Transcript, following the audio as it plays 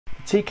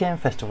TKM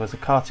Festival is a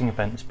karting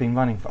event that's been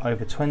running for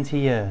over 20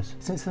 years.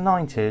 Since the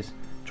 90s,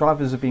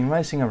 drivers have been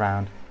racing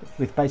around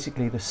with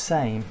basically the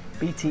same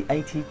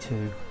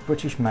BT82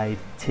 British-made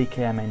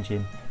TKM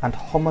engine and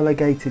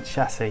homologated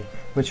chassis,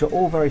 which are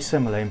all very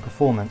similar in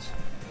performance.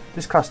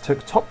 This class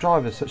took top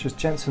drivers such as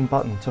Jenson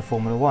Button to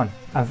Formula 1,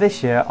 and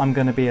this year I'm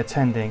going to be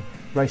attending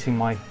racing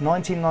my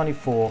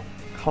 1994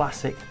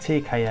 classic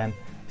TKM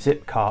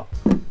Zip Kart.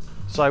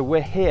 So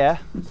we're here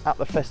at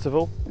the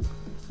festival,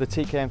 the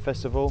TKM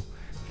Festival.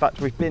 In fact,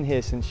 we've been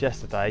here since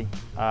yesterday.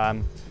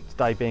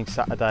 Today being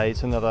Saturday,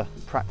 it's another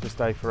practice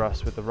day for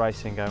us with the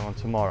racing going on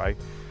tomorrow.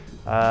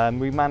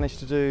 We managed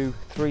to do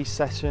 3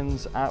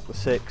 sessions out of the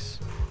 6.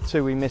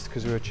 2 we missed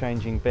because we were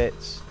changing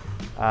bits,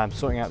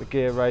 sorting out the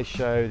gear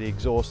ratio, the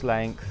exhaust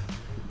length,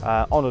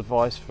 on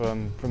advice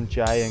from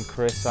Jay and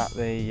Chris at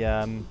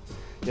the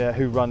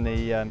who run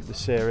the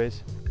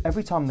series.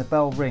 Every time the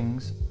bell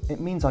rings, it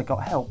means I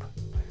got help.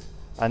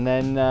 And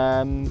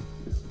then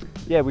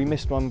yeah, we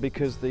missed one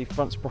because the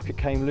front sprocket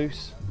came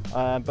loose.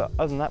 But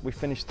other than that, we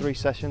finished 3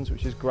 sessions,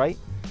 which is great.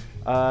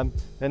 The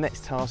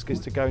next task is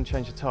to go and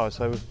change the tyres.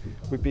 So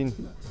we've been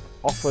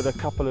offered a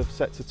couple of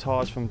sets of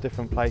tyres from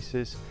different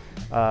places,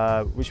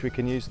 which we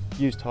can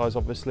use tyres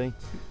obviously.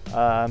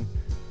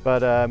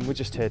 But we're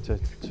just here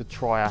to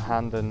try our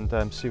hand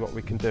and see what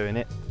we can do in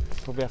it.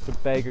 Probably have to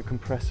beg a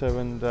compressor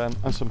and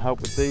some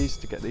help with these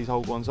to get these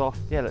old ones off.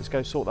 Yeah, let's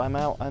go sort them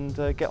out and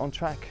get on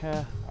track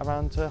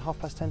around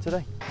 10:30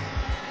 today.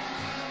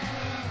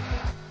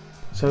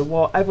 So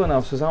while everyone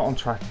else was out on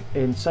track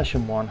in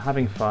session 1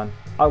 having fun,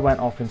 I went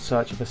off in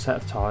search of a set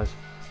of tyres.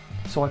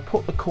 So I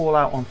put the call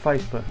out on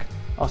Facebook,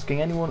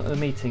 asking anyone at the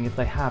meeting if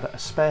they had a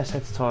spare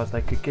set of tyres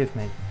they could give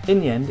me.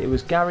 In the end, it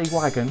was Gary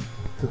Wagon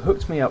who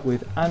hooked me up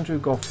with Andrew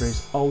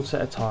Godfrey's old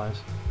set of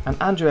tyres, and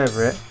Andrew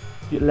Everett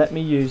let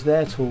me use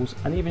their tools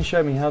and even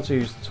showed me how to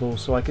use the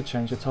tools so I could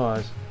change the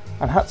tyres.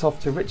 And hats off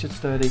to Richard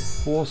Sturdy,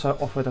 who also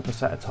offered up a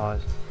set of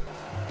tyres.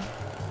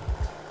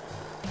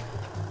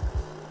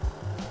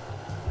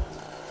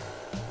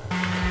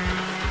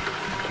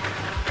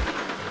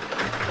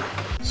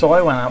 So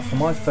I went out for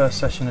my first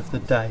session of the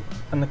day,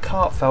 and the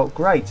kart felt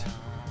great.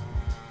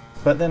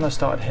 But then I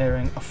started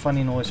hearing a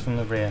funny noise from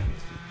the rear.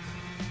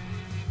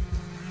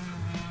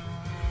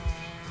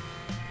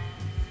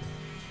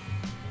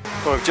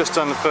 Well, we've just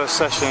done the first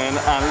session,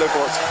 and look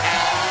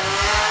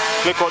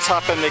what's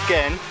happened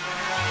again.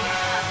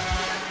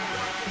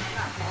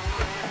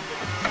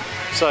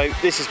 So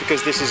this is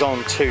because this is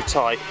on too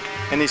tight.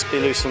 It needs to be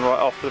loosened right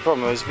off. But the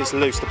problem is if it's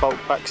loose, the bolt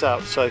backs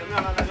out. So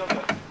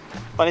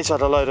I need to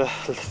add a load of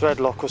thread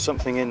lock or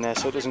something in there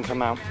so it doesn't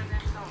come out.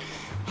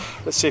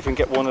 Let's see if we can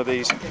get one of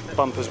these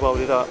bumpers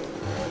welded up.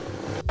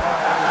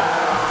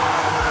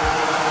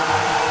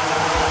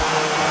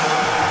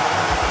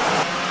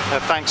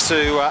 Thanks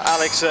to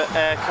Alex at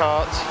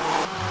AirCart.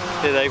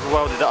 Yeah, they've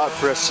welded it up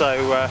for us,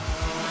 so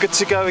good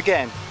to go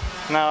again.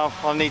 Now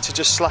I'll need to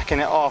just slacken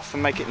it off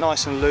and make it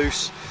nice and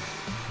loose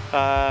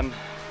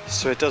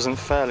so it doesn't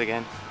fail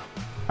again.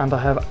 And I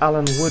have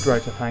Alan Woodrow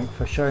to thank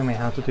for showing me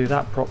how to do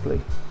that properly.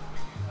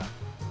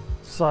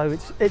 So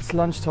it's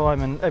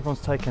lunchtime and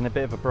everyone's taken a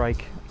bit of a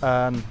break.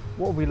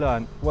 What have we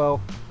learned?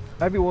 Well,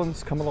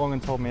 everyone's come along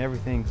and told me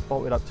everything's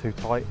bolted up too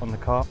tight on the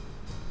car.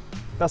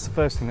 That's the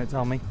first thing they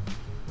tell me.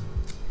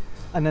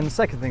 And then the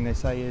second thing they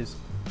say is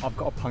I've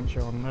got a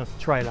puncture on the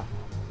trailer,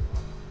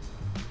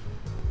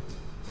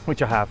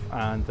 which I have,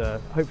 and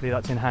hopefully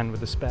that's in hand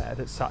with the spare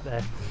that's sat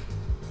there.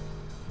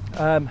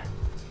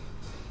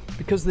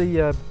 Because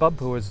the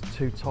bumper was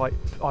too tight,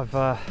 I've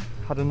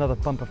had another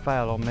bumper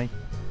fail on me.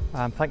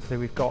 Thankfully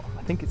we've got,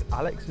 I think it's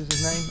Alex is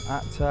his name,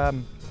 at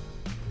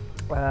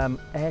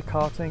AIR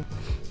Karting.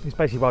 He's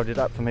basically welded it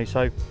up for me,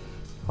 so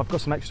I've got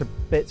some extra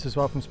bits as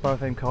well from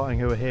Spellfame Karting,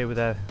 who are here with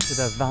their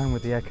van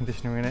with the air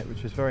conditioner in it,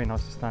 which is very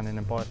nice to stand in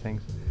and buy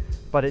things.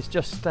 But it's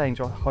just staying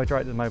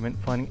hydrated at the moment,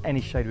 finding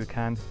any shade we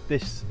can.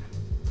 This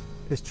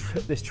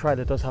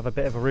trailer does have a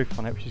bit of a roof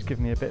on it, which is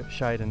giving me a bit of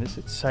shade, and it's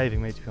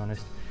saving me, to be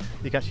honest.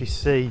 You can actually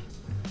see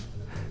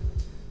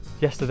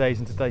yesterday's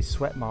and today's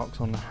sweat marks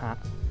on the hat.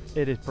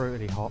 It is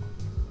brutally hot.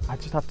 I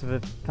just have to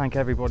thank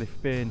everybody for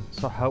being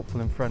so helpful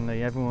and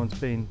friendly. Everyone's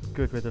been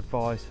good with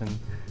advice and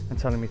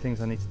telling me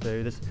things I need to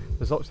do.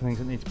 There's lots of things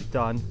that need to be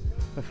done.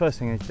 The first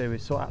thing I need to do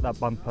is sort out that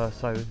bumper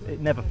so it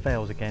never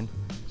fails again.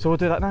 So we'll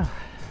do that now.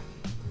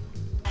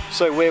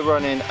 So we're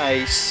running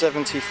a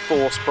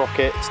 74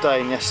 sprocket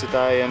today and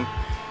yesterday, and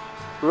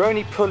we're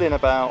only pulling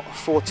about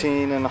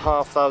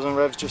 14,500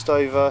 revs, just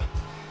over.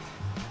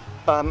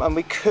 And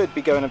we could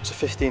be going up to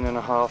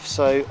 15.5,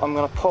 so I'm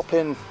going to pop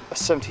in a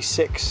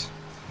 76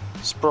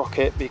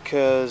 sprocket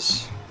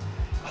because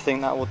I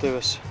think that will do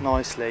us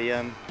nicely,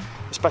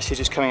 especially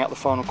just coming out the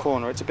final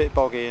corner. It's a bit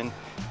boggy and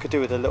could do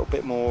with a little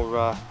bit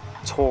more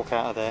torque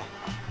out of there.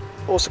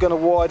 Also going to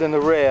widen the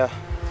rear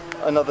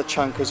another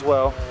chunk as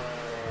well,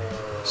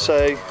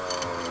 so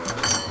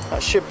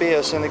that should be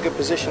us in a good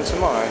position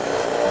tomorrow,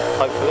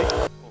 hopefully.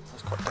 Oh,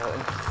 that's quite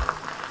dirty.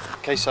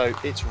 Okay, so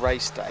it's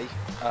race day.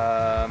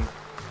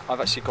 I've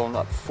actually gone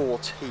up 4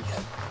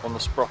 teeth on the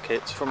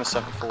sprocket from a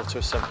 74 to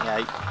a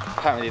 78.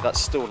 Apparently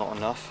that's still not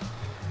enough.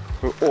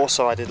 We've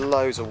also added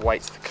loads of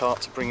weight to the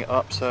kart to bring it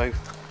up, so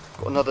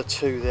got another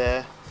 2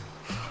 there,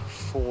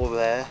 4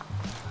 there.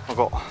 I've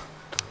got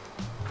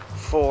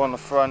 4 on the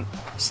front,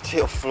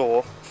 steel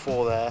floor,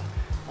 4 there,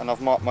 and I've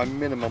marked my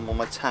minimum on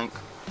my tank.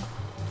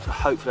 So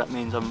hopefully that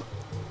means I'm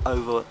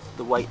over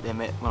the weight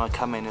limit when I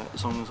come in,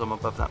 as long as I'm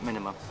above that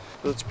minimum.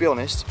 But to be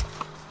honest,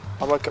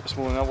 I woke up this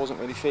morning, I wasn't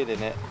really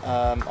feeling it,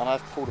 and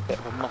I've pulled a bit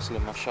of a muscle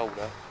in my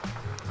shoulder.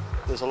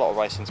 There's a lot of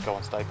racing to go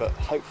on today, but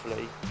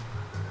hopefully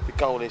the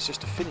goal is just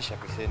to finish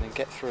everything and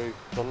get through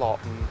the lot,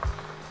 and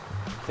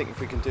I think if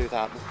we can do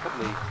that, we'll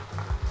probably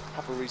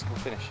have a reasonable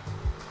finish.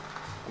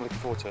 I'm looking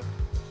forward to it.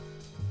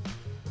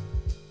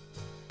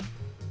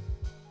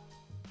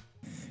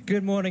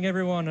 Good morning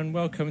everyone, and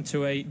welcome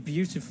to a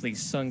beautifully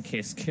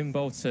sun-kissed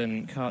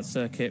Kimbolton kart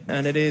circuit,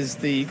 and it is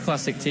the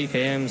classic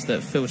TKMs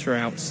that filter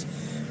out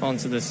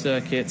onto the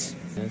circuit.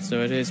 And so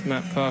it is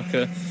Matt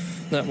Parker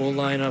that will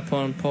line up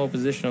on pole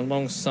position.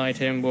 Alongside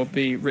him will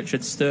be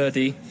Richard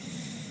Sturdy,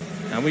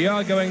 and we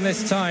are going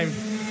this time,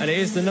 and it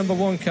is the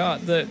 #1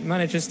 kart that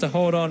manages to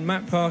hold on.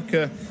 Matt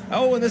Parker.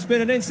 Oh, and there's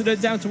been an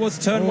incident down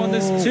towards turn 1.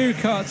 There's 2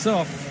 karts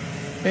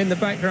off in the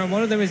background.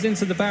 One of them is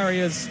into the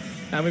barriers,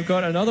 and we've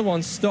got another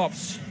one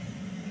stopped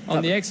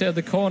on the exit of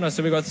the corner,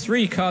 so we've got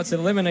 3 karts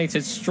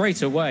eliminated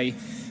straight away.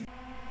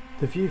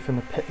 The view from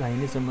the pit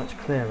lane isn't much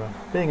clearer.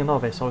 Being a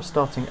novice, I was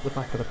starting at the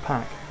back of the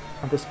pack,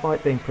 and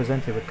despite being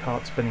presented with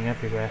karts spinning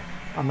everywhere,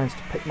 I managed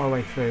to pick my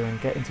way through and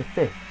get into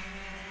 5th.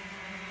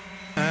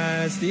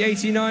 As the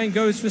 89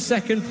 goes for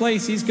 2nd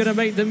place, he's going to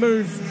make the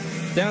move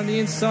down the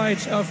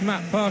inside of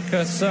Matt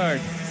Parker. So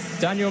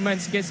Daniel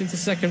Mentz gets into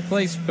 2nd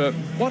place, but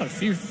what a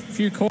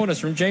few corners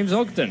from James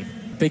Ogden.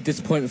 Big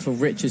disappointment for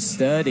Richard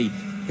Sturdy,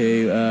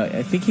 who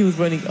I think he was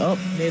running up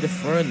near the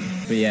front.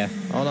 But yeah,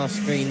 on our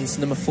screens,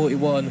 number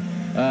 41,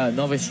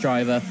 novice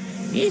driver.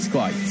 He's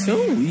quite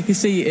tall. You can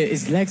see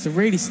his legs are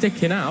really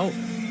sticking out.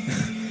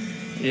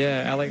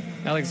 Yeah,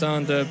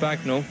 Alexander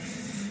Bagnall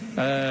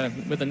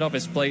with the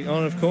novice plate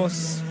on, of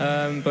course,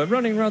 but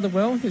running rather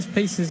well. His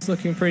pace is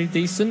looking pretty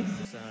decent.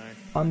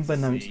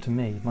 Unbeknownst to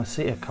me, my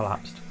seat had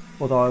collapsed,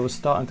 although I was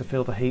starting to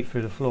feel the heat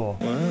through the floor.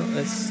 Well,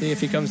 let's see if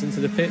he comes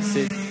into the pits.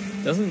 It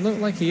doesn't look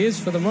like he is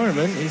for the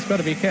moment. He's got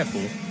to be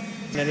careful.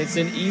 And it's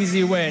an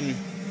easy win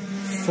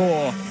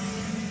for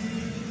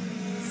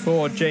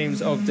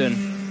James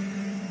Ogden.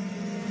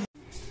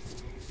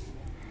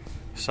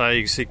 So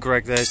you can see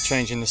Greg there's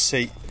changing the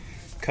seat,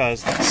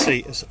 because that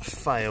seat has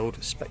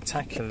failed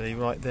spectacularly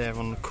right there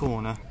on the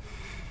corner.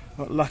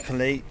 But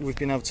luckily we've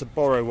been able to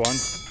borrow one,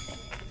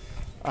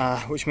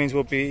 which means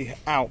we'll be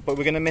out, but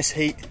we're going to miss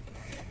heat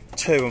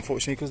 2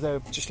 unfortunately, because they're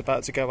just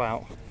about to go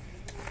out.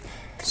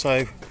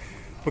 So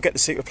we'll get the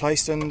seat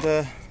replaced and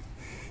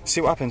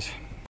see what happens.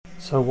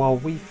 So while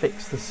we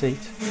fix the seat,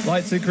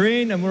 lights are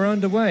green and we're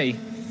underway.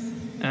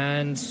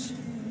 And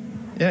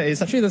yeah, it's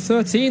actually the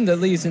 13 that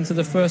leads into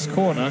the first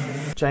corner.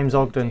 James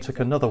Ogden took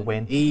another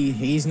win.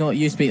 He's not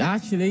used to being...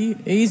 Actually,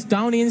 he's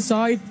down the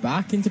inside,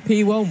 back into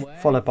P1.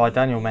 Followed by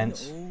Daniel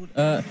Mentz.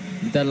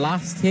 The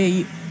last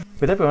heat.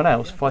 With everyone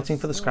else fighting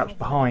for the scraps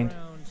behind.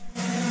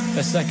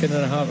 A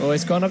 2.5. Oh,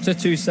 it's gone up to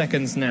 2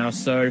 seconds now,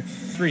 so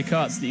 3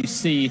 karts that you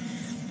see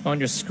on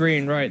your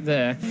screen right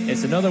there.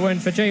 It's another win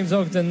for James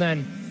Ogden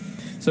then.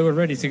 So we're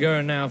ready to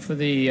go now for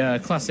the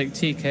classic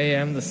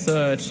TKM, the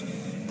 3rd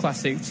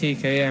classic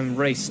TKM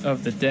race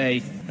of the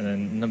day. And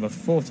then number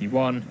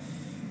 41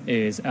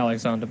 is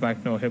Alexander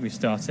Bagnall. He'll be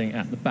starting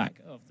at the back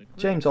of the grid.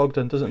 James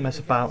Ogden doesn't mess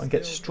about and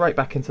gets straight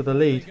back into the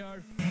lead.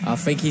 I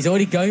think he's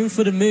already going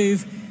for the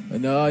move.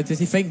 No, does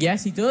he think?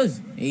 Yes, he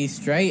does. He's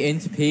straight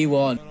into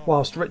P1.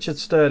 Whilst Richard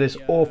Sturdy's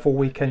awful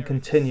weekend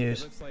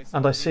continues,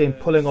 and I see him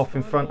pulling off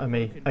in front of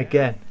me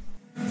again.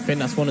 I think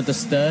that's one of the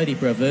Sturdy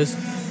brothers.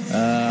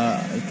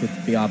 It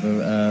could be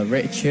either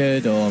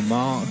Richard or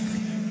Mark.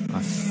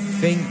 I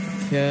think,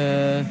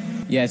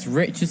 yeah, it's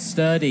Richard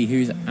Sturdy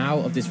who's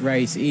out of this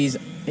race. He's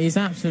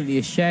absolutely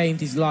ashamed.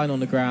 He's lying on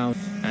the ground.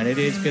 And it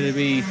is going to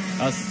be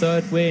a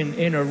 3rd win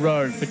in a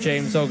row for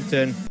James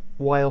Ogden.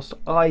 Whilst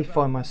I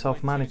find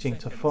myself managing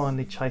to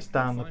finally chase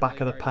down the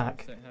back of the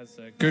pack. Has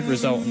a good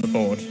result on the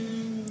board.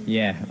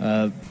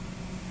 Yeah.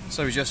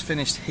 So we just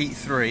finished heat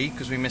 3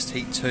 because we missed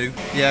heat 2.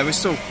 Yeah, we're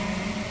still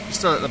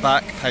at the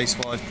back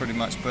pace-wise pretty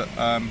much, but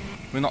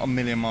we're not a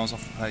million miles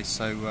off the pace,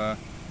 so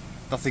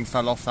nothing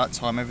fell off that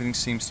time. Everything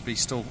seems to be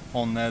still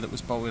on there that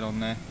was bolted on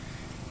there.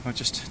 We're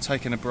just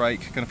taking a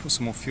break, going to put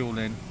some more fuel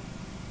in,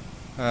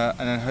 and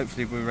then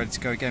hopefully we're ready to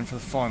go again for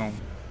the final.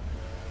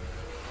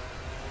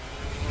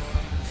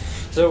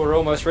 So we're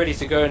almost ready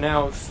to go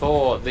now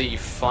for the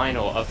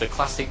final of the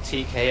classic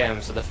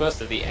TKM. So the first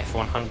of the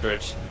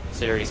F100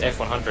 series,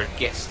 F100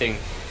 guesting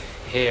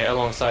here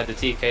alongside the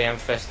TKM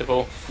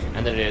Festival.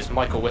 And then it is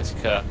Michael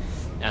Whitaker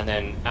and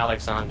then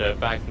Alexander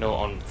Bagnall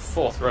on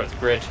 4th row of the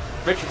grid.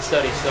 Richard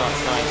Sturdy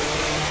starts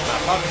 9th,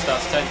 Matt Parker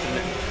starts 10th,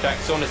 and Jack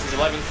Saunders is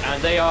 11th.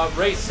 And they are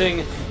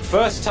racing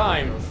first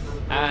time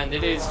and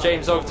it is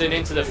James Ogden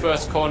into the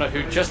first corner,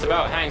 who just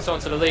about hangs on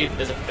to the lead.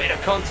 There's a bit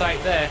of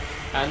contact there,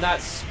 and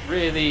that's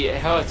really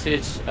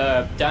hurted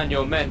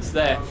Daniel Mentz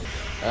there.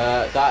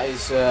 That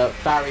is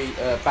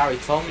Barry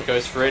Thompson.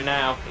 Goes for it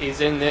now. He's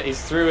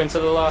through into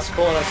the last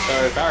corner.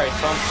 So Barry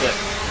Thompson,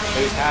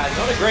 who's had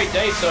not a great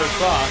day so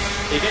far,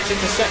 he gets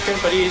into second,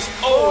 but he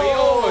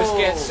almost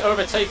gets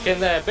overtaken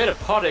there. Bit of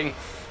potting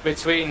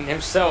between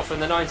himself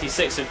and the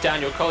 96 of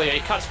Daniel Collier. He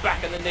cuts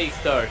back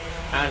underneath though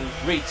and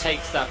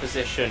retakes that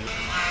position.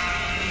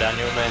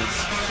 Daniel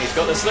Mentz, he's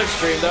got the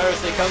slipstream though.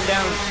 As they come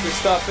down the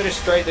start-finish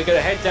straight, they're going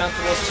to head down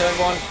towards turn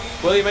 1.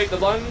 Will he make the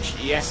lunge?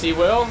 Yes, he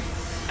will.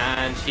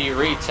 And he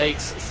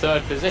retakes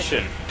third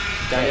position.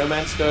 Daniel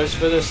Mentz goes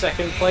for the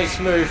second place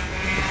move,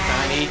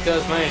 and he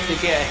does manage to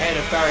get ahead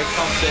of Barry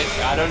Thompson.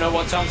 I don't know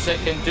what Thompson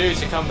can do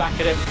to come back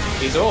at him.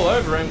 He's all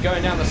over him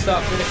going down the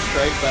start-finish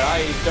straight, but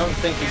I don't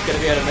think he's going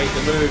to be able to make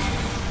the move,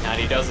 and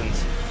he doesn't.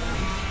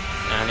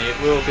 And it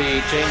will be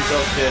James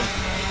Ogden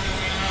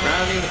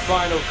rounding the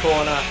final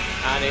corner,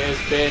 and it has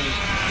been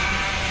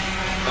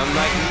a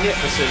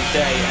magnificent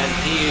day, and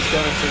he is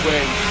going to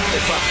win the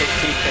Classic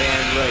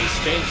TKM race.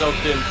 James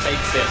Ogden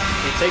takes it.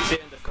 He takes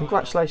it in the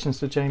Congratulations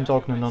to James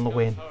Ogden on the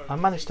win. I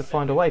managed to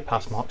find a way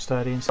past Mark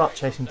Sturdy and start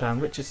chasing down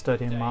Richard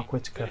Sturdy and Mark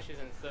Whittaker.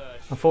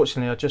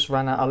 Unfortunately, I just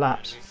ran out of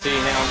laps. See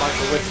now,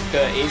 Michael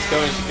Whittaker is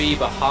going to be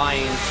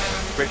behind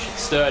Richard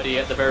Sturdy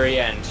at the very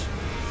end.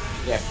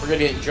 Yeah,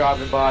 brilliant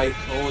driving by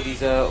all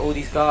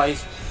these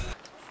guys.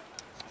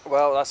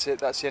 Well, that's it.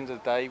 That's the end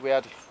of the day. We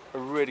had a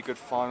really good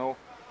final.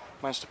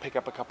 Managed to pick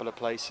up a couple of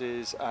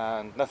places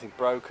and nothing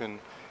broke, and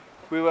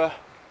we were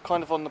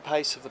kind of on the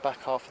pace of the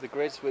back half of the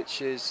grid,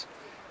 which is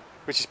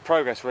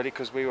progress really,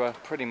 because we were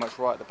pretty much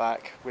right at the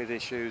back with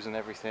issues and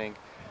everything.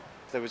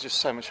 There was just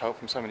so much help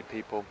from so many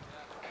people.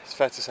 It's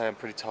fair to say I'm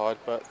pretty tired,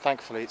 but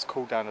thankfully it's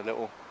cooled down a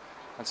little,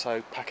 and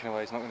so packing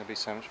away is not going to be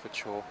so much of a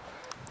chore.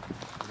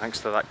 Thanks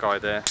to that guy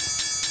there.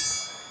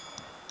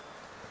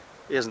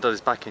 He hasn't done his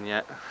back in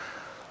yet.